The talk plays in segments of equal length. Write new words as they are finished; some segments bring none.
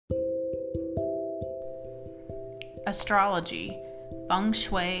astrology, feng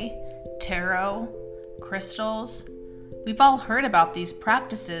shui, tarot, crystals. We've all heard about these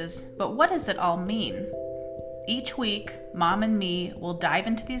practices, but what does it all mean? Each week, Mom and me will dive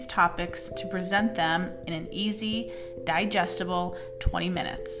into these topics to present them in an easy, digestible 20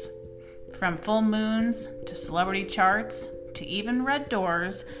 minutes. From full moons to celebrity charts to even red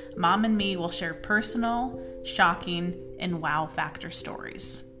doors, Mom and me will share personal, shocking, and wow factor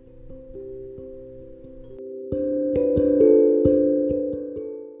stories.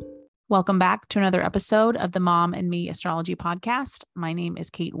 Welcome back to another episode of the Mom and Me Astrology Podcast. My name is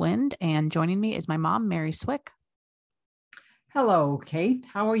Kate Wind, and joining me is my mom, Mary Swick. Hello, Kate.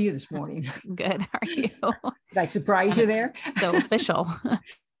 How are you this morning? Good. How are you? Did I surprise you there? So official.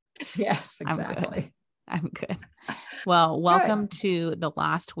 Yes, exactly. I'm good. Well, welcome to the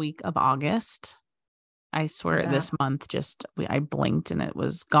last week of August. I swear this month I blinked and it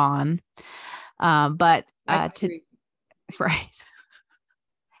was gone. Right.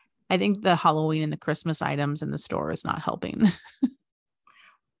 I think the Halloween and the Christmas items in the store is not helping.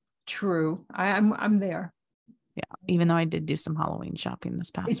 True. I'm there. Yeah. Even though I did do some Halloween shopping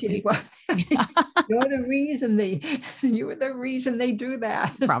this past week. Well, you're the reason they do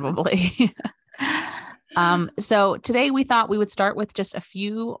that. Probably. So today we thought we would start with just a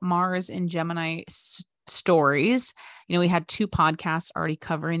few Mars and Gemini stories. You know, we had 2 podcasts already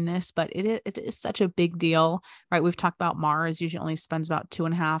covering this, but it is such a big deal, right? We've talked about Mars usually only spends about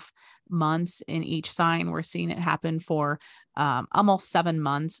 2.5 months in each sign. We're seeing it happen for almost 7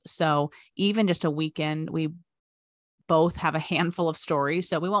 months. So even just a weekend, we both have a handful of stories.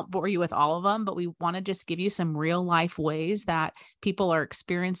 So we won't bore you with all of them, but we want to just give you some real life ways that people are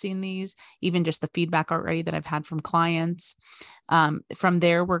experiencing these, even just the feedback already that I've had from clients. From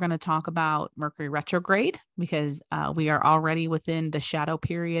there, we're going to talk about Mercury retrograde because we are already within the shadow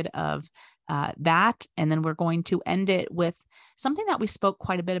period of that. And then we're going to end it with something that we spoke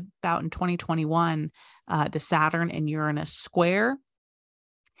quite a bit about in 2021, the Saturn and Uranus square.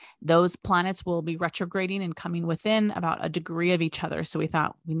 Those planets will be retrograding and coming within about a degree of each other. So we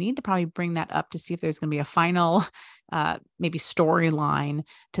thought we need to probably bring that up to see if there's going to be a final, maybe storyline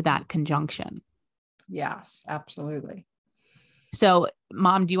to that conjunction. Yes, absolutely. So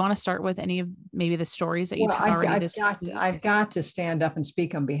Mom, do you want to start with any of maybe the stories that you've had already this week? I've got to stand up and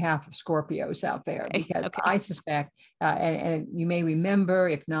speak on behalf of Scorpios out there because I suspect, and you may remember,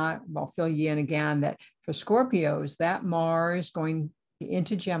 if not, I'll fill you in again, that for Scorpios, that Mars going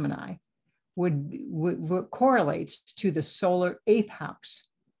into Gemini would correlates to the solar 8th house,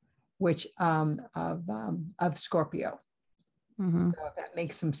 which of Scorpio. Mm-hmm. So if that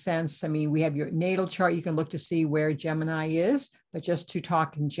makes some sense. I mean, we have your natal chart. You can look to see where Gemini is, but just to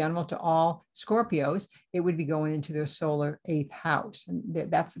talk in general to all Scorpios, it would be going into their solar 8th house. And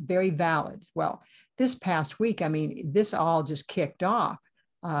that's very valid. Well, this past week, I mean, this all just kicked off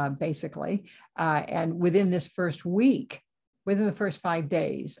basically. And within this first week, within the first 5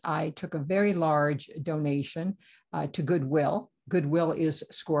 days, I took a very large donation to Goodwill. Goodwill is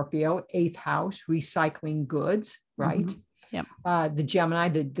Scorpio, 8th house, recycling goods, right? Mm-hmm. Yep. The Gemini,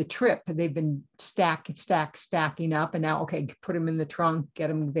 the trip, they've been stacking up, and now, okay, put them in the trunk, get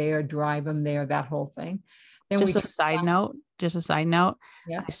them there, drive them there, that whole thing. Then just a side note.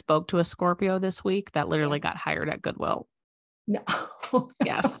 Yeah. I spoke to a Scorpio this week that literally got hired at Goodwill. No.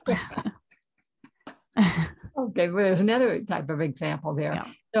 Yes. Okay, well, there's another type of example there. Yeah.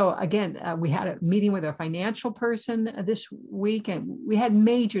 So again, we had a meeting with a financial person this week, and we had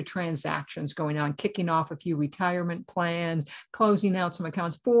major transactions going on, kicking off a few retirement plans, closing out some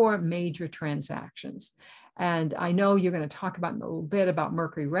accounts, 4 major transactions. And I know you're going to talk about in a little bit about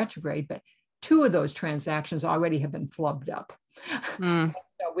Mercury retrograde, but 2 of those transactions already have been flubbed up. So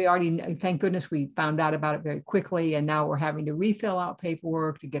we already, thank goodness we found out about it very quickly, and now we're having to refill out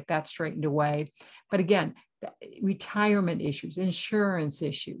paperwork to get that straightened away. But again, retirement issues, insurance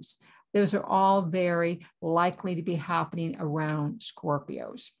issues, those are all very likely to be happening around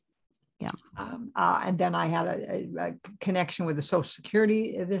Scorpios. Yeah. And then I had a connection with the Social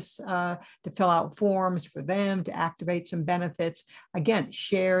Security to fill out forms for them to activate some benefits. Again,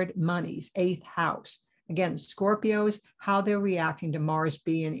 shared monies, 8th house. Again, Scorpios, how they're reacting to Mars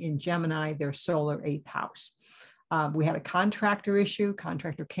being in Gemini, their solar 8th house. We had a contractor issue.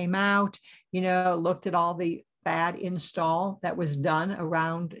 Contractor came out, looked at all the bad install that was done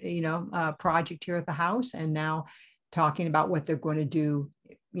around, project here at the house, and now talking about what they're going to do,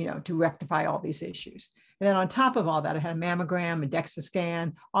 to rectify all these issues. And then on top of all that, I had a mammogram, a DEXA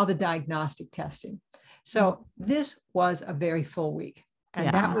scan, all the diagnostic testing. So this was a very full week.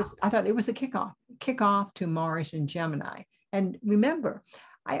 And I thought it was the kickoff to Mars and Gemini. And remember,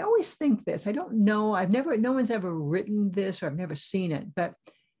 I always think this, I don't know, no one's ever written this, or I've never seen it, but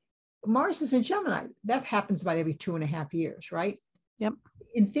Mars is in Gemini. That happens about every 2.5 years, right? Yep.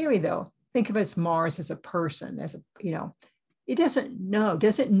 In theory, though, think of it as Mars as a person, it doesn't know.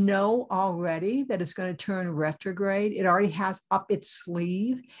 Does it know already that it's going to turn retrograde? It already has up its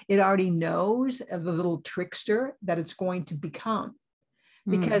sleeve. It already knows the little trickster that it's going to become,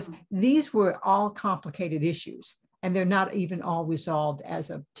 because these were all complicated issues, and they're not even all resolved as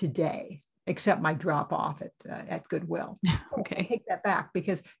of today, except my drop off at Goodwill. Okay. I take that back,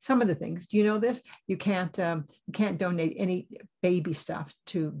 because some of the things, do you know this? You can't donate any baby stuff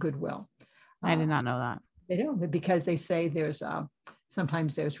to Goodwill. I did not know that. They don't, because they say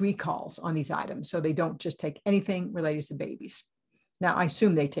sometimes there's recalls on these items. So they don't just take anything related to babies. Now, I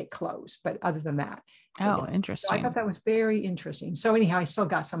assume they take clothes, but other than that. Oh, interesting. So I thought that was very interesting. So anyhow, I still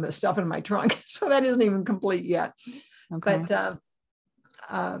got some of the stuff in my trunk. So that isn't even complete yet. Okay. But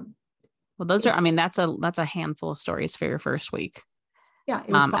well, those are, I mean, that's a handful of stories for your first week. Yeah.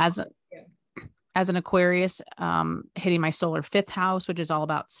 It was fun. As an Aquarius, hitting my solar 5th house, which is all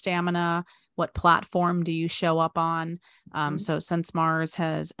about stamina. What platform do you show up on? So since Mars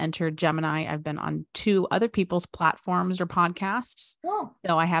has entered Gemini, I've been on 2 other people's platforms or podcasts. Oh.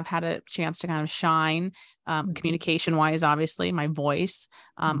 So I have had a chance to kind of shine communication wise, obviously my voice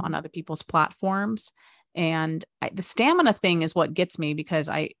on other people's platforms. And the stamina thing is what gets me, because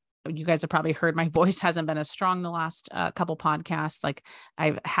you guys have probably heard my voice hasn't been as strong the last couple podcasts. Like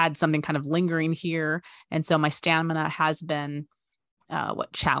I've had something kind of lingering here. And so my stamina has been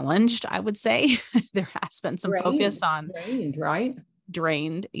challenged, I would say. There has been some focus on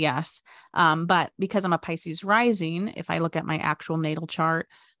drained. Yes. But because I'm a Pisces rising, if I look at my actual natal chart,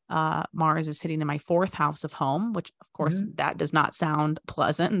 Mars is hitting in my 4th house of home, which of course that does not sound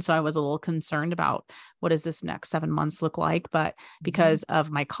pleasant. And so I was a little concerned about what does this next 7 months look like? But because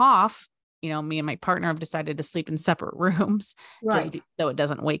of my cough, me and my partner have decided to sleep in separate rooms, just so it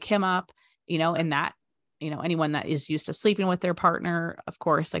doesn't wake him up, and that, anyone that is used to sleeping with their partner, of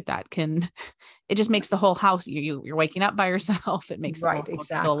course, like that it just makes the whole house, you're waking up by yourself. It makes the whole house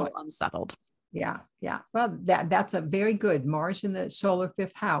feel a little unsettled. Yeah. Yeah. Well, that's a very good Mars in the solar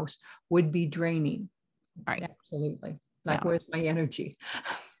 5th house would be draining. Right. Absolutely. Like, where's my energy?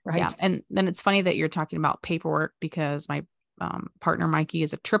 Right. Yeah. And then it's funny that you're talking about paperwork, because my partner, Mikey,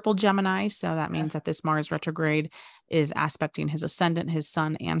 is a triple Gemini. So that means that this Mars retrograde is aspecting his ascendant, his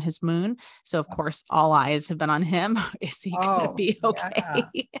sun, and his moon. So of course, all eyes have been on him. Is he going to be okay?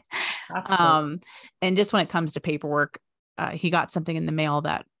 And just when it comes to paperwork, he got something in the mail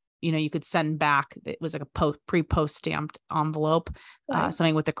that, you could send back. It was like a pre-post stamped envelope,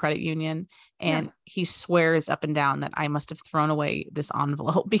 something with the credit union. And he swears up and down that I must have thrown away this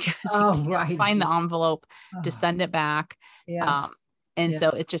envelope, because he can't find the envelope to send it back. Yes. And so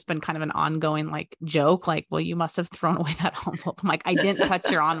it's just been kind of an ongoing joke, well, you must have thrown away that envelope. I'm like, I didn't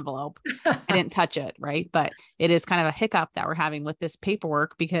touch your envelope. I didn't touch it. Right. But it is kind of a hiccup that we're having with this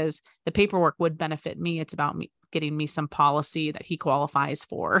paperwork, because the paperwork would benefit me. It's about me getting me some policy that he qualifies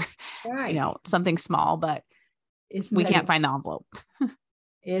for, something small, but we can't find the envelope.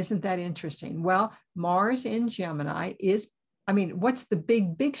 Isn't that interesting? Well, Mars in Gemini what's the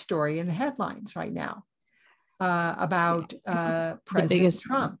big story in the headlines right now? About President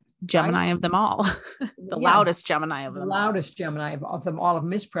Trump. Gemini of them all. The loudest Gemini of them all. Loudest Gemini of them all, of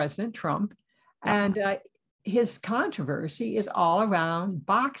Miss President Trump. And his controversy is all around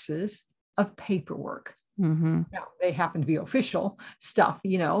boxes of paperwork. Now, they happen to be official stuff,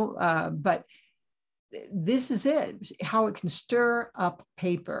 but this is it, how it can stir up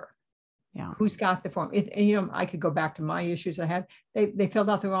paper. Yeah. Who's got the form? I could go back to my issues I had. They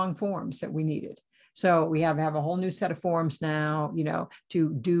filled out the wrong forms that we needed. So we have a whole new set of forms now,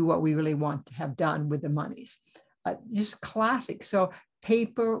 to do what we really want to have done with the monies. Just classic. So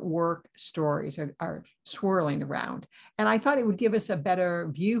paperwork stories are swirling around. And I thought it would give us a better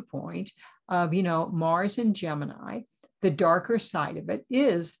viewpoint of, Mars and Gemini. The darker side of it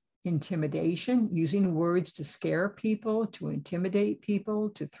is intimidation, using words to scare people, to intimidate people,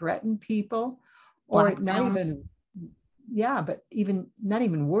 to threaten people, or not even not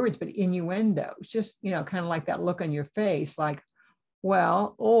even words, but innuendos, just, kind of like that look on your face, like,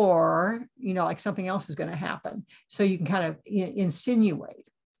 well, or, like something else is going to happen. So you can kind of insinuate.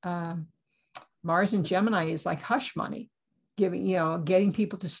 Mars and Gemini is like hush money, getting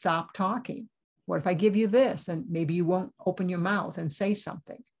people to stop talking. What if I give you this? Then maybe you won't open your mouth and say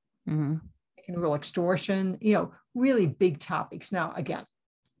something. It can rule extortion, really big topics. Now, again,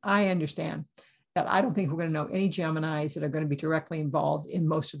 I understand that I don't think we're going to know any Geminis that are going to be directly involved in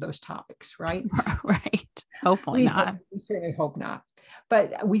most of those topics, right? Right. Hopefully not. We certainly hope not.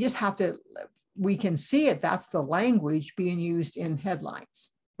 But we just have to, we can see it. That's the language being used in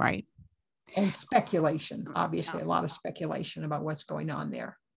headlines. Right. And speculation, obviously, a lot of speculation about what's going on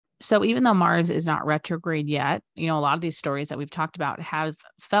there. So even though Mars is not retrograde yet, a lot of these stories that we've talked about have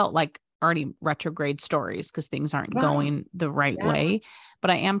felt like already retrograde stories because things aren't going the right way. But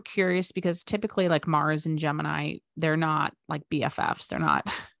I am curious because typically like Mars and Gemini, they're not like BFFs. They're not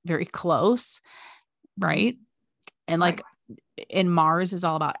very close. Right. And like in Mars is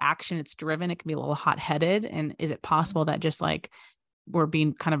all about action. It's driven. It can be a little hot-headed. And is it possible that just like we're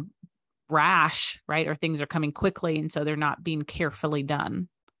being kind of rash, right? Or things are coming quickly. And so they're not being carefully done.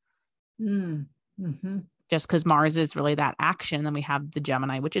 Mm-hmm. Just because Mars is really that action. Then we have the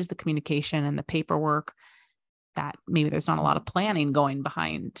Gemini, which is the communication and the paperwork that maybe there's not a lot of planning going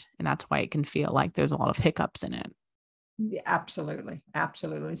behind. And that's why it can feel like there's a lot of hiccups in it. Yeah, absolutely.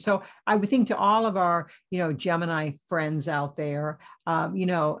 Absolutely. So I would think to all of our, Gemini friends out there,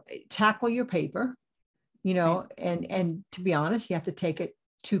 tackle your paper, and to be honest, you have to take it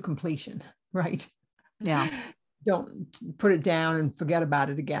to completion, right? Yeah. Don't put it down and forget about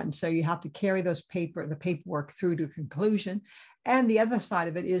it again. So you have to carry the paperwork through to conclusion. And the other side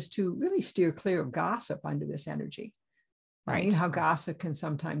of it is to really steer clear of gossip under this energy. Right. You know how gossip can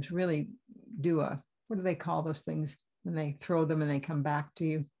sometimes really do what do they call those things when they throw them and they come back to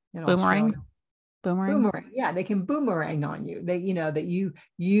you? Boomerang. Boomerang. Yeah, they can boomerang on you. They, that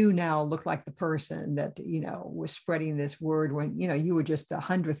you now look like the person that, was spreading this word when, you were just the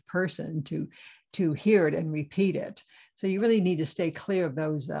 100th person to hear it and repeat it. So you really need to stay clear of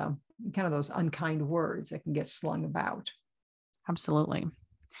those kind of those unkind words that can get slung about. Absolutely.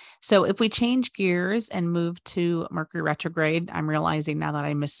 So if we change gears and move to Mercury retrograde, I'm realizing now that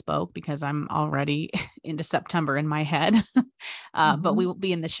I misspoke because I'm already into September in my head, but we will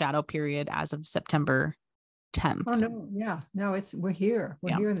be in the shadow period as of September 10th. Oh, no. Yeah, no, we're here.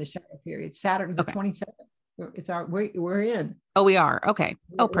 We're here in the shadow period. Saturday, the 27th. We're in. Oh, we are. Okay.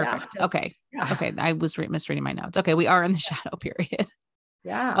 Oh, perfect. Yeah. Okay. Yeah. Okay. I was misreading my notes. Okay. We are in the shadow period.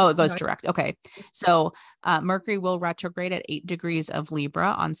 Yeah. Oh, it goes direct. Okay. So Mercury will retrograde at 8 degrees of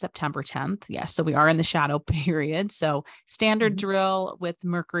Libra on September 10th. Yes. So we are in the shadow period. So standard drill with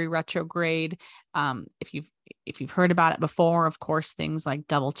Mercury retrograde. If you've heard about it before, of course, things like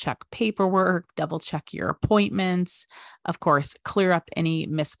double check paperwork, double check your appointments, of course, clear up any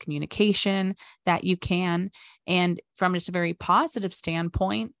miscommunication that you can. And from just a very positive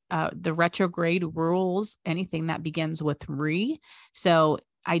standpoint, the retrograde rules anything that begins with re. So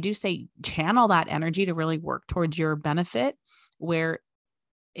I do say channel that energy to really work towards your benefit, where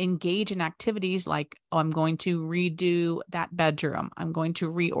engage in activities like, I'm going to redo that bedroom. I'm going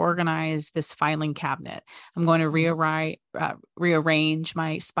to reorganize this filing cabinet. I'm going to rearrange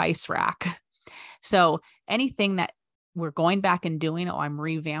my spice rack. So anything that we're going back and doing, I'm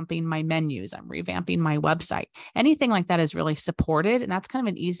revamping my menus, I'm revamping my website, anything like that is really supported. And that's kind of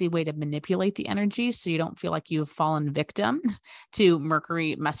an easy way to manipulate the energy so you don't feel like you've fallen victim to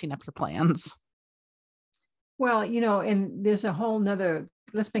Mercury messing up your plans. Well, and there's a whole nother,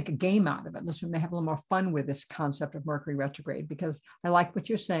 let's make a game out of it. Let's have a little more fun with this concept of Mercury retrograde, because I like what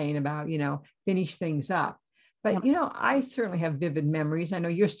you're saying about, finish things up. But, I certainly have vivid memories. I know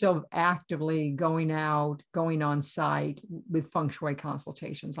you're still actively going on site with feng shui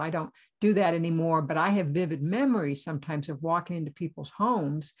consultations. I don't do that anymore, but I have vivid memories sometimes of walking into people's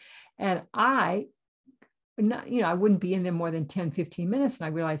homes, and I wouldn't be in there more than 10, 15 minutes. And I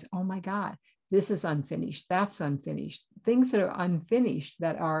realized, oh my God, this is unfinished. That's unfinished. Things that are unfinished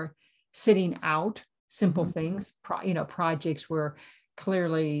that are sitting out, simple things, projects where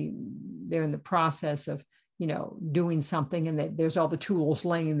clearly they're in the process of, doing something and there's all the tools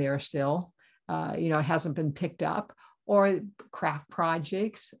laying there still, it hasn't been picked up, or craft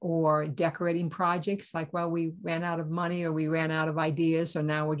projects or decorating projects like, well, we ran out of money or we ran out of ideas. So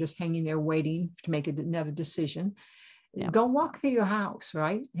now we're just hanging there waiting to make another decision. Yeah. Go walk through your house,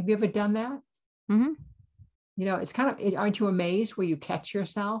 right? Have you ever done that? Mm-hmm. It's kind of, aren't you amazed where you catch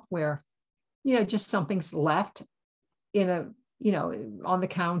yourself where, just something's left in on the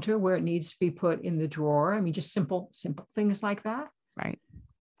counter where it needs to be put in the drawer. I mean, just simple things like that. Right.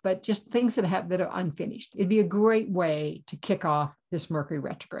 But just things that are unfinished. It'd be a great way to kick off this Mercury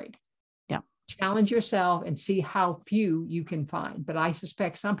retrograde. Yeah. Challenge yourself and see how few you can find. But I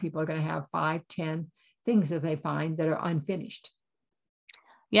suspect some people are going to have 5, 10 things that they find that are unfinished.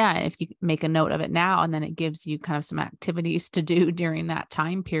 Yeah. If you make a note of it now, and then it gives you kind of some activities to do during that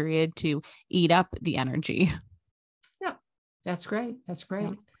time period to eat up the energy. Yeah, that's great. That's great.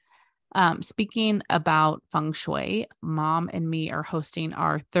 Yeah. Speaking about feng shui, Mom and me are hosting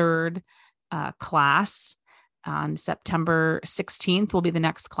our third class on September 16th will be the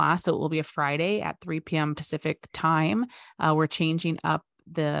next class. So it will be a Friday at 3 p.m. Pacific time. We're changing up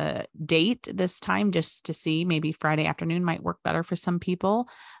the date this time just to see, maybe Friday afternoon might work better for some people.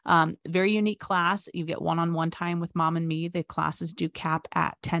 Very unique class. You get one-on-one time with Mom and me. The classes do cap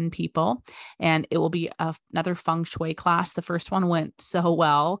at 10 people, and it will be another feng shui class. The first one went so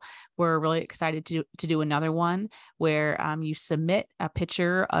well. We're really excited to do another one where you submit a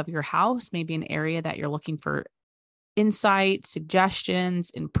picture of your house, maybe an area that you're looking for insight, suggestions,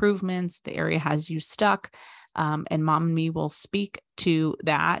 improvements. The area has you stuck. And Mom and me will speak to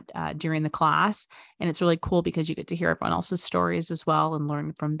that during the class. And it's really cool because you get to hear everyone else's stories as well and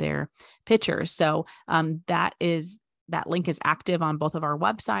learn from their pictures. So that link is active on both of our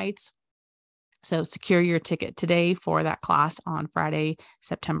websites. So secure your ticket today for that class on Friday,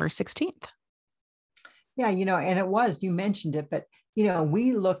 September 16th. Yeah, and you mentioned it, but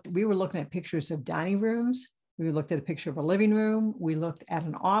we were looking at pictures of dining rooms. We looked at a picture of a living room. We looked at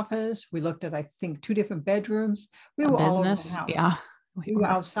an office. We looked at, I think, 2 different bedrooms. We were all over the house. Yeah. We were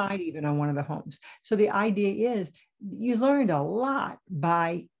outside even on one of the homes. So the idea is you learned a lot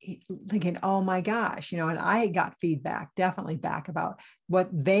by thinking, oh my gosh, and I got feedback, definitely back about what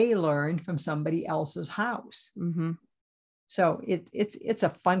they learned from somebody else's house. Mm-hmm. So it's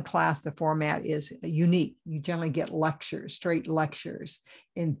a fun class. The format is unique. You generally get straight lectures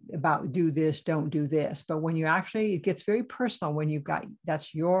about do this, don't do this. But when it gets very personal when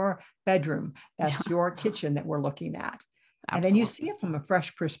that's your bedroom, that's your kitchen that we're looking at. Absolutely. And then you see it from a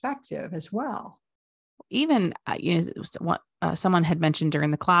fresh perspective as well. Even, someone had mentioned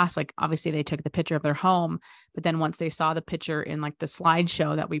during the class, like obviously they took the picture of their home, but then once they saw the picture in like the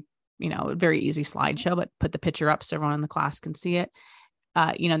slideshow that we very easy slideshow, but put the picture up so everyone in the class can see it.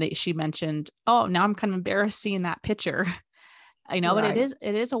 She mentioned, oh, now I'm kind of embarrassed seeing that picture. Right. But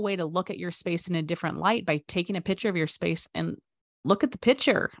it is a way to look at your space in a different light by taking a picture of your space and look at the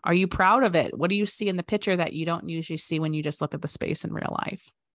picture. Are you proud of it? What do you see in the picture that you don't usually see when you just look at the space in real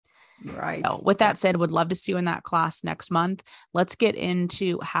life? Right. So with that said, would love to see you in that class next month. Let's get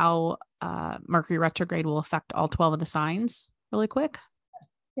into how Mercury retrograde will affect all 12 of the signs really quick.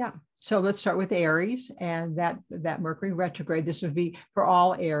 Yeah. So let's start with Aries, and that Mercury retrograde. This would be for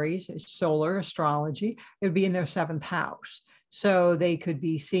all Aries, solar astrology. It would be in their 7th house. So they could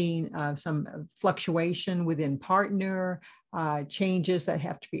be seeing some fluctuation within partner, changes that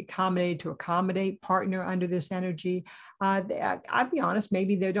have to be accommodated to accommodate partner under this energy. I'll be honest,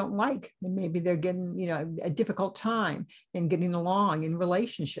 maybe they don't maybe they're getting, a difficult time in getting along in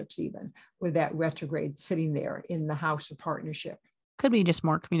relationships, even with that retrograde sitting there in the house of partnership. Could be just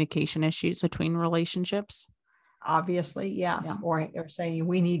more communication issues between relationships. Obviously, yes. Yeah. Or saying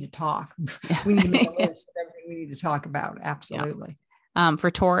we need to talk. We need to make a list of everything we need to talk about. Absolutely. Yeah. For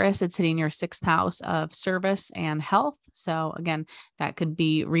Taurus, it's hitting your 6th house of service and health. So again, that could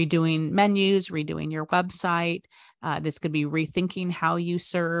be redoing menus, redoing your website. This could be rethinking how you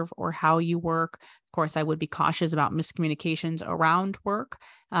serve or how you work. Of course, I would be cautious about miscommunications around work.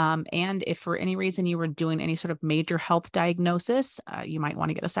 And if for any reason you were doing any sort of major health diagnosis, you might want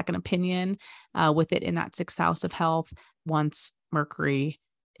to get a second opinion with it in that 6th house of health once Mercury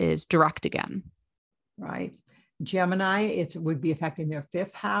is direct again. Right. Gemini, it would be affecting their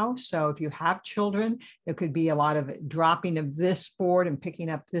 5th house. So if you have children, there could be a lot of dropping of this sport and picking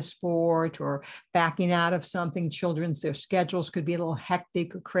up this sport, or backing out of something. Their schedules could be a little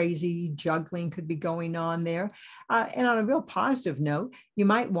hectic or crazy. Juggling could be going on there. And on a real positive note, you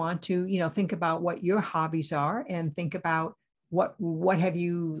might want to, think about what your hobbies are and think about what have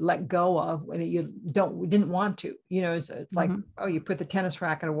you let go of that you didn't want to, it's like, oh, you put the tennis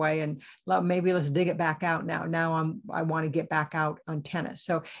racket away and maybe let's dig it back out now I want to get back out on tennis.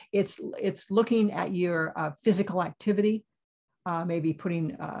 So it's looking at your physical activity, maybe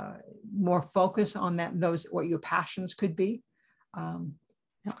putting more focus on what your passions could be.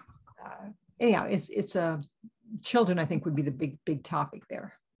 Anyhow, it's children, I think, would be the big topic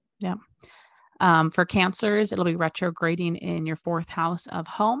there. Yeah. For Cancers, it'll be retrograding in your 4th house of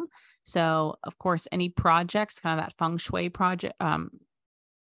home. So of course, any projects, kind of that feng shui project,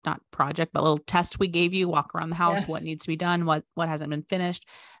 not project, but little test we gave you, walk around the house, yes. What needs to be done, what hasn't been finished,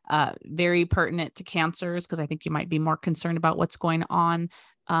 very pertinent to Cancers, because I think you might be more concerned about what's going on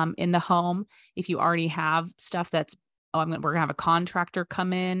in the home. If you already have stuff that's, we're going to have a contractor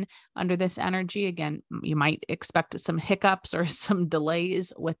come in under this energy. Again, you might expect some hiccups or some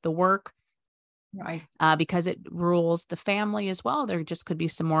delays with the work. Right. Because it rules the family as well. There just could be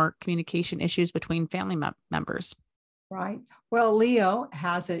some more communication issues between family members. Right. Well, Leo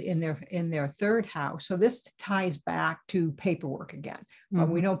has it in their third house. So this ties back to paperwork again.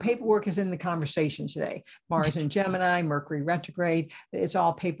 We know paperwork is in the conversation today. Mars and Gemini, Mercury retrograde, it's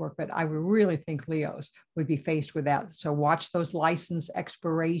all paperwork, but I would really think Leos would be faced with that. So watch those license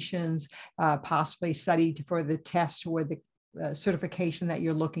expirations, possibly study for the test or the certification that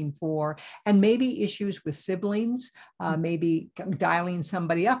you're looking for, and maybe issues with siblings, maybe dialing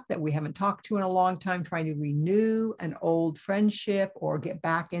somebody up that we haven't talked to in a long time, trying to renew an old friendship or get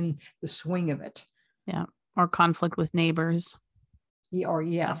back in the swing of it. Yeah. Or conflict with neighbors. Or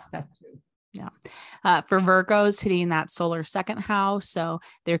yes, that's true. Yeah. For Virgos, hitting that solar second house. So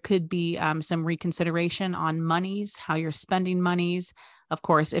there could be some reconsideration on monies, how you're spending monies. Of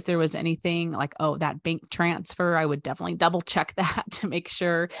course, if there was anything like, oh, that bank transfer, I would definitely double check that to make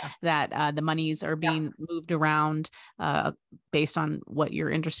sure that the monies are being moved around based on what you're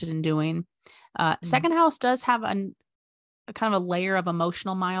interested in doing. Second house does have a kind of a layer of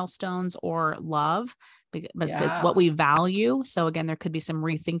emotional milestones or love, but it's what we value. So again, there could be some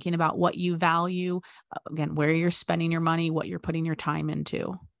rethinking about what you value, again, where you're spending your money, what you're putting your time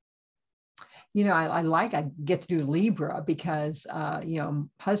into. I get to do Libra because,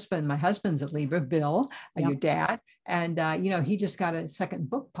 my husband's a Libra, Bill, your dad. And, he just got a second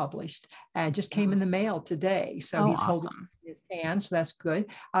book published and just came in the mail today. So he's holding his hand. So that's good.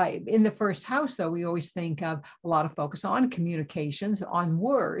 In the first house, though, we always think of a lot of focus on communications, on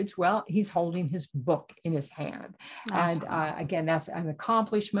words. Well, he's holding his book in his hand. Awesome. And again, that's an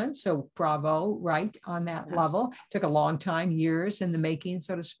accomplishment. So bravo, right, on that level. Took a long time, years in the making,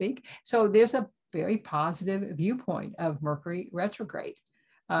 so to speak. So there's a very positive viewpoint of Mercury retrograde.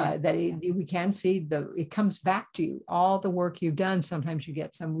 We can see it comes back to you, all the work you've done. Sometimes you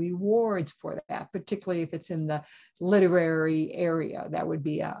get some rewards for that, particularly if it's in the literary area. That would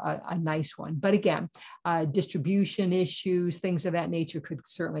be a nice one. But again, distribution issues, things of that nature could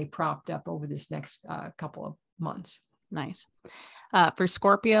certainly propped up over this next couple of months. Nice. For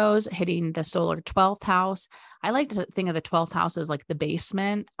Scorpios, hitting the solar 12th house, I like to think of the 12th house as like the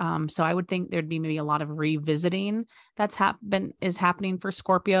basement. So I would think there'd be maybe a lot of revisiting that's is happening for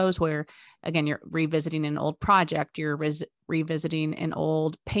Scorpios, where again, you're revisiting an old project, you're revisiting an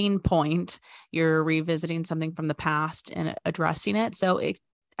old pain point, you're revisiting something from the past and addressing it. So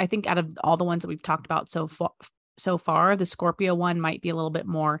I think out of all the ones that we've talked about so far, the Scorpio one might be a little bit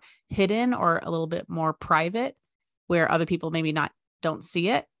more hidden or a little bit more private, where other people maybe don't see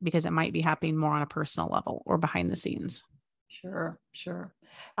it because it might be happening more on a personal level or behind the scenes. Sure.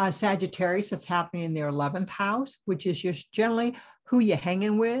 Sagittarius, it's happening in their 11th house, which is just generally who you're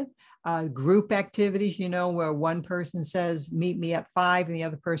hanging with. Group activities, where one person says, meet me at 5 and the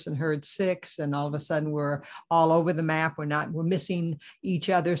other person heard 6. And all of a sudden we're all over the map. We're missing each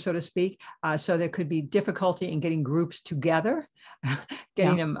other, so to speak. So there could be difficulty in getting groups together,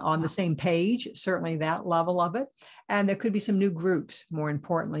 getting them on the same page, certainly that level of it. And there could be some new groups, more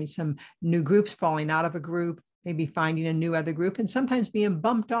importantly, some new groups falling out of a group, maybe finding a new other group, and sometimes being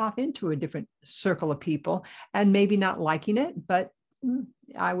bumped off into a different circle of people and maybe not liking it, but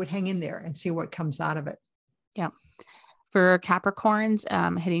I would hang in there and see what comes out of it. Yeah. For Capricorns,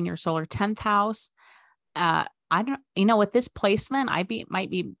 hitting your solar 10th house, with this placement, might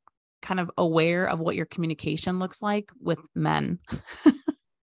be kind of aware of what your communication looks like with men,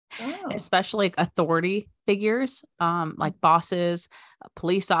 especially like authority figures, like bosses,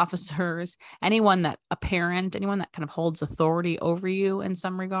 police officers, anyone that kind of holds authority over you in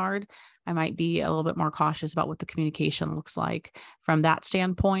some regard. I might be a little bit more cautious about what the communication looks like from that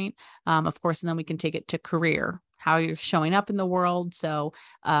standpoint. Of course, and then we can take it to career, how you're showing up in the world. So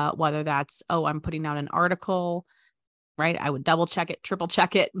whether that's, I'm putting out an article, right? I would double check it, triple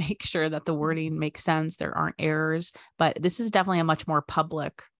check it, make sure that the wording makes sense. There aren't errors, but this is definitely a much more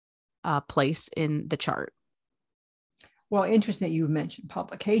public place in the chart. Well, interesting that you mentioned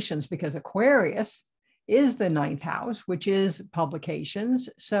publications, because Aquarius is the 9th house, which is publications.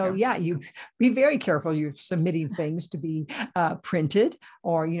 So you be very careful. You're submitting things to be printed,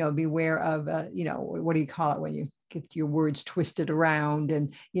 or, beware of, what do you call it when you get your words twisted around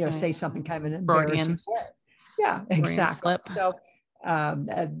and, say something kind of an embarrassing way. Yeah, exactly. So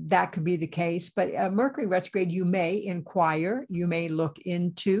that could be the case. But Mercury retrograde, you may inquire, you may look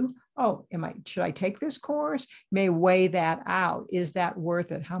into, should I take this course? You may weigh that out. Is that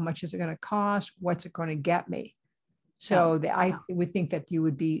worth it? How much is it going to cost? What's it going to get me? So I would think that you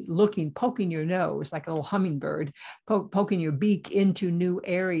would be poking your nose like a little hummingbird, poking your beak into new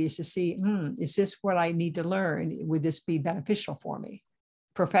areas to see, is this what I need to learn? Would this be beneficial for me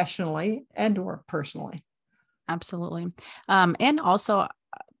professionally and or personally? Absolutely. And also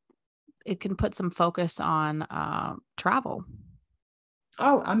it can put some focus on travel.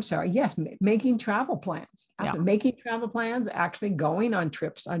 Oh, I'm sorry. Yes, making travel plans. Yeah. Making travel plans, actually going on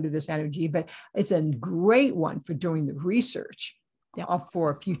trips under this energy, but it's a great one for doing the research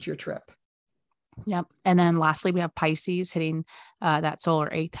for a future trip. Yep. And then lastly, we have Pisces hitting that solar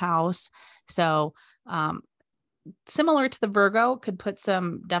 8th house. So similar to the Virgo, could put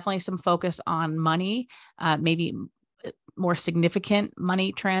definitely some focus on money, maybe more significant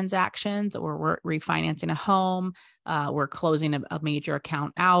money transactions, or we're refinancing a home, we're closing a major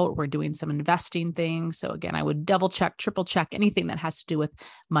account out, we're doing some investing things. So again, I would double check, triple check anything that has to do with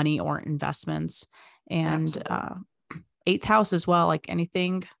money or investments. And 8th house as well, like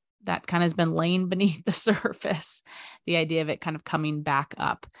anything that kind of has been laying beneath the surface, the idea of it kind of coming back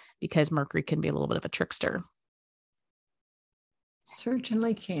up, because Mercury can be a little bit of a trickster.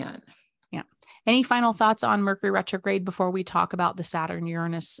 Certainly can. Yeah. Any final thoughts on Mercury retrograde before we talk about the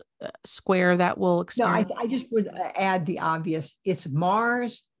Saturn-Uranus square that we'll experience? No, I just would add the obvious. It's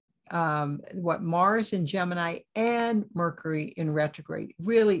Mars, Mars in Gemini and Mercury in retrograde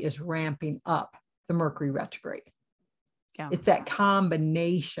really is ramping up the Mercury retrograde. Yeah. It's that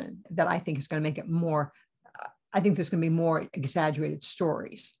combination that I think is going to make it more, I think there's going to be more exaggerated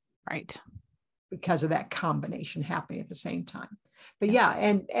stories. Right. Because of that combination happening at the same time. But yeah,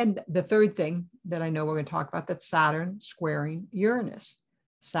 and the third thing that I know we're going to talk about, that's Saturn squaring Uranus.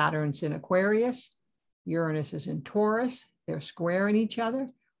 Saturn's in Aquarius, Uranus is in Taurus, they're squaring each other.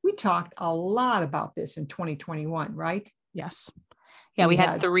 We talked a lot about this in 2021, right? Yes. Yeah, we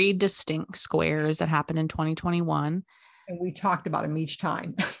had 3 distinct squares that happened in 2021. And we talked about them each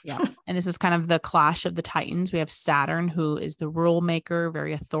time. Yeah. And this is kind of the clash of the Titans. We have Saturn, who is the rule maker,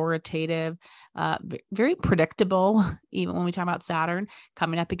 very authoritative, very predictable. Even when we talk about Saturn,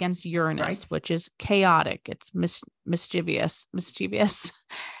 coming up against Uranus, which is chaotic. It's mischievous.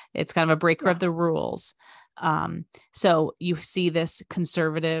 It's kind of a breaker of the rules. So you see this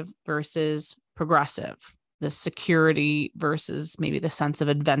conservative versus progressive, the security versus maybe the sense of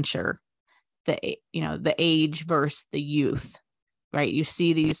adventure, the age versus the youth, right? You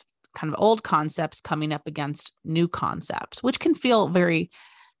see these kind of old concepts coming up against new concepts, which can feel very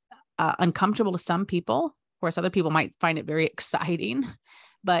uncomfortable to some people. Of course, other people might find it very exciting,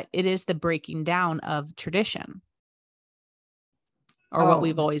 but it is the breaking down of tradition, or what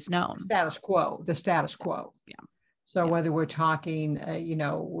we've always known. The status quo. Yeah. So whether we're talking,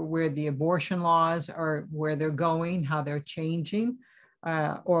 where the abortion laws are, where they're going, how they're changing,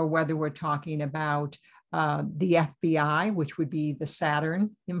 or whether we're talking about the FBI, which would be the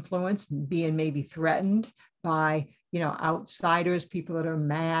Saturn influence, being maybe threatened by, outsiders, people that are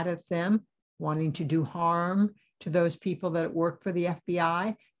mad at them, wanting to do harm to those people that work for the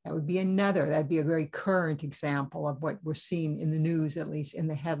FBI. That'd be a very current example of what we're seeing in the news, at least in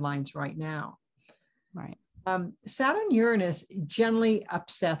the headlines right now. Right. Saturn-Uranus generally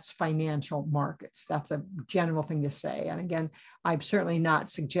upsets financial markets. That's a general thing to say. And again, I'm certainly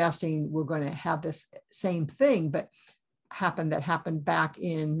not suggesting we're going to have this same thing, but that happened back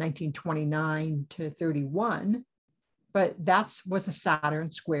in 1929 to 31. But was a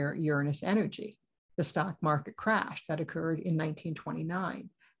Saturn square Uranus energy. The stock market crash that occurred in 1929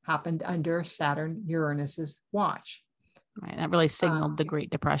 happened under Saturn-Uranus's watch. Right. That really signaled the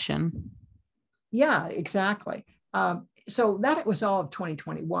Great Depression. Yeah, exactly. So that was all of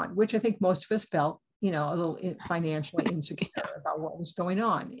 2021, which I think most of us felt, a little financially insecure about what was going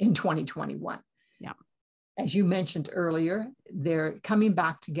on in 2021. Yeah. As you mentioned earlier, they're coming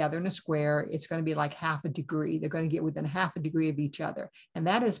back together in a square. It's going to be like half a degree. They're going to get within half a degree of each other. And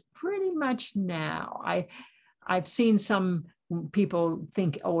that is pretty much now. I've seen some people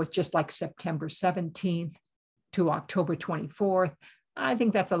think, it's just like September 17th to October 24th. I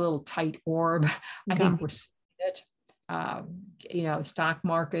think that's a little tight orb. I think we're seeing it. The stock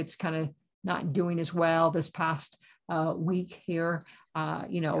market's kind of not doing as well this past week here,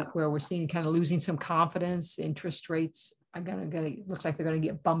 where we're seeing kind of losing some confidence. Interest rates are looks like they're going to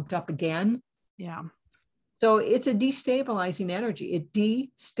get bumped up again. Yeah. So it's a destabilizing energy. It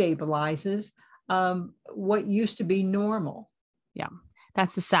destabilizes what used to be normal. Yeah.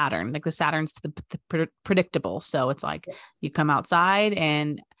 That's the Saturn. Like the Saturn's the predictable. So it's like you come outside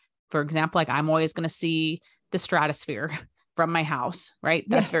and, for example, like I'm always going to see the stratosphere from my house, right?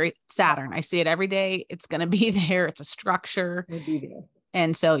 That's very Saturn. I see it every day. It's going to be there. It's a structure. It'll be there.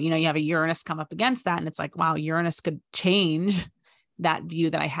 And so, you have a Uranus come up against that. And it's like, wow, Uranus could change that view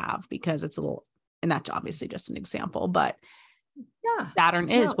that I have, because it's and that's obviously just an example, but Saturn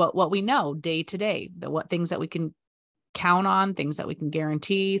is what we know day to day, what things that we can count on, things that we can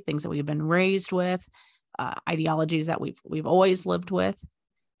guarantee, things that we've been raised with, ideologies that we've always lived with.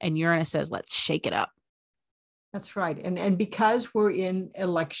 and Uranus says, let's shake it up. That's right. And because we're in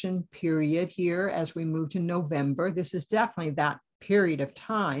election period here as we move to November, this is definitely that period of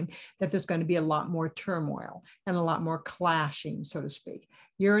time that there's going to be a lot more turmoil and a lot more clashing, so to speak.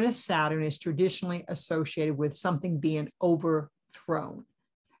 Uranus Saturn is traditionally associated with something being overthrown.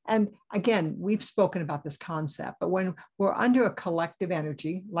 And again, we've spoken about this concept, but when we're under a collective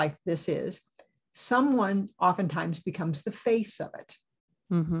energy like this is, someone oftentimes becomes the face of it.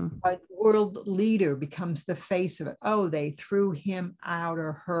 Mm-hmm. A world leader becomes the face of it. Oh, they threw him out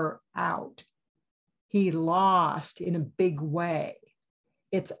or her out. He lost in a big way.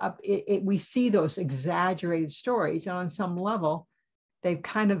 It's up. We see those exaggerated stories, and on some level, they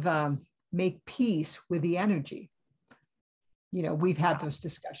kind of make peace with the energy. You know, we've had those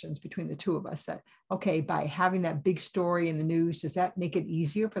discussions between the two of us that, okay, by having that big story in the news, does that make it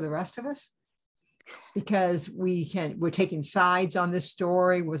easier for the rest of us? Because we're taking sides on this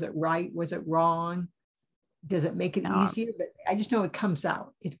story. Was it right? Was it wrong? Does it make it easier? But I just know it comes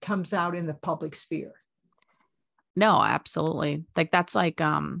out. It comes out in the public sphere. No, absolutely. Like that's like,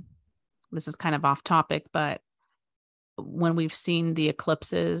 this is kind of off topic, but when we've seen the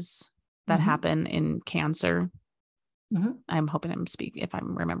eclipses that happen in Cancer, I'm hoping if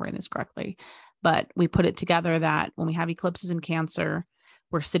I'm remembering this correctly, but we put it together that when we have eclipses in Cancer,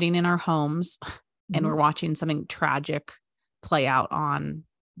 we're sitting in our homes and we're watching something tragic play out on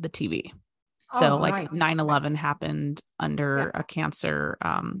the TV. So like 9/11 happened under a Cancer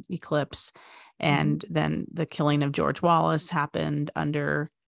eclipse. And then the killing of George Wallace happened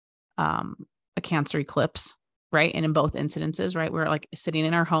under a Cancer eclipse, right? And in both incidences, right, we're like sitting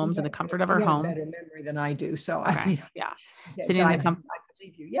in our homes in the comfort of our home. Better memory than I do. So okay. I mean, Sitting in the I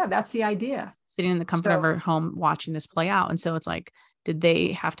believe you. Yeah, that's the idea. Sitting in the comfort of our home, watching this play out. And so it's like, did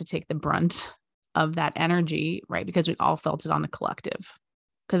they have to take the brunt of that energy, right? Because we all felt it on a collective,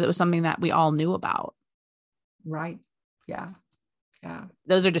 because it was something that we all knew about. Right. Yeah. Yeah.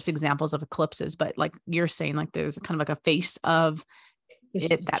 Those are just examples of eclipses, but like you're saying, like there's kind of like a face of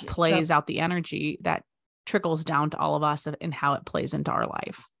it that plays out the energy that trickles down to all of us and how it plays into our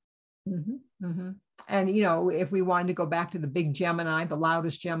life. And, you know, if we wanted to go back to the big Gemini, the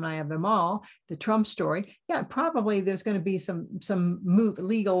loudest Gemini of them all, the Trump story, yeah, probably there's going to be some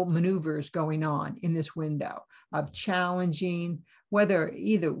legal maneuvers going on in this window of challenging,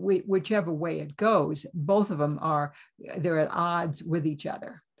 whichever way it goes, both of them they're at odds with each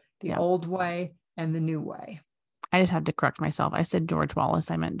other, the old way and the new way. I just had to correct myself. I said George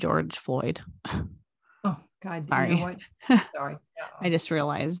Wallace. I meant George Floyd. Oh, God. Sorry. You know what? Sorry. I just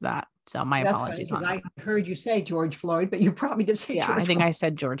realized that. So my apologies. Because I heard you say George Floyd, but you probably did say George I think I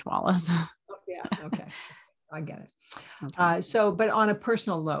said George Wallace. Yeah. Okay. I get it. Okay. But on a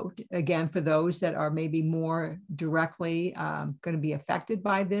personal note, again, for those that are maybe more directly going to be affected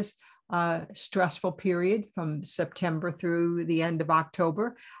by this stressful period from September through the end of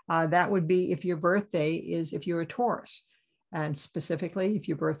October, that would be if you're a Taurus, and specifically if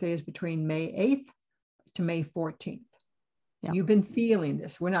your birthday is between May 8th to May 14th. Yeah. You've been feeling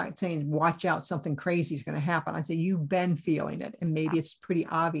this. We're not saying watch out, something crazy is going to happen. I say you've been feeling it, and maybe it's pretty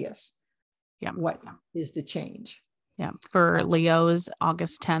obvious. What is the change? Yeah. For Leos,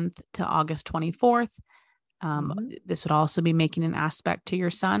 August 10th to August 24th. This would also be making an aspect to your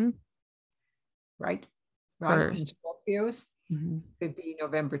sun. Right. And Scorpios could be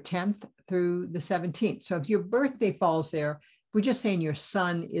November 10th through the 17th. So if your birthday falls there, we're just saying your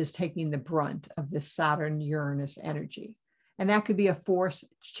sun is taking the brunt of this Saturn-Uranus energy. And that could be a force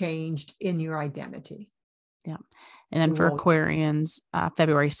changed in your identity. Yeah. And then for Aquarians,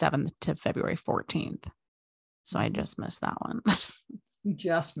 February 7th to February 14th. So I just missed that one. You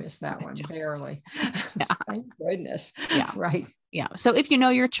just missed that one, barely. Yeah. Thank goodness. Yeah. Right. Yeah. So if you know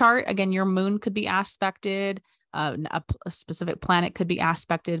your chart, again, your moon could be aspected, a specific planet could be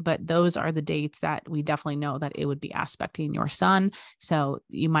aspected, but those are the dates that we definitely know that it would be aspecting your sun. So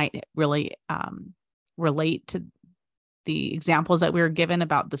you might really relate to the examples that we were given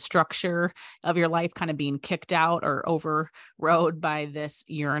about the structure of your life kind of being kicked out or overrode by this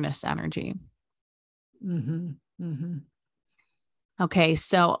Uranus energy. Okay,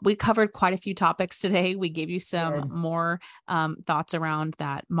 so we covered quite a few topics today. We gave you some more thoughts around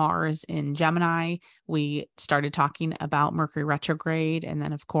that Mars in Gemini. We started talking about Mercury retrograde. And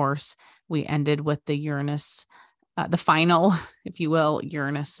then, of course, we ended with the Uranus, the final, if you will,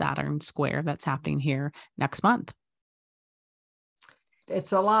 Uranus-Saturn square that's happening here next month.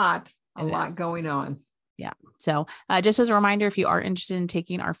 It's a lot going on. Yeah. So just as a reminder, if you are interested in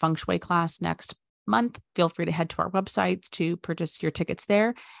taking our feng shui class next month, feel free to head to our websites to purchase your tickets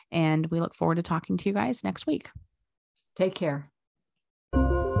there. And we look forward to talking to you guys next week. Take care.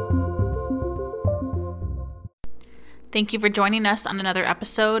 Thank you for joining us on another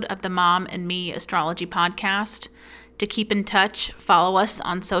episode of the Mom and Me Astrology Podcast. To keep in touch, follow us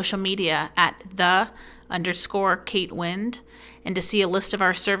on social media at _Kate Wind. And to see a list of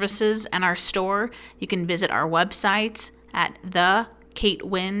our services and our store, you can visit our websites at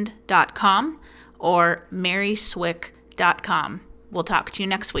thecatewind.com or maryswick.com. We'll talk to you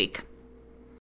next week.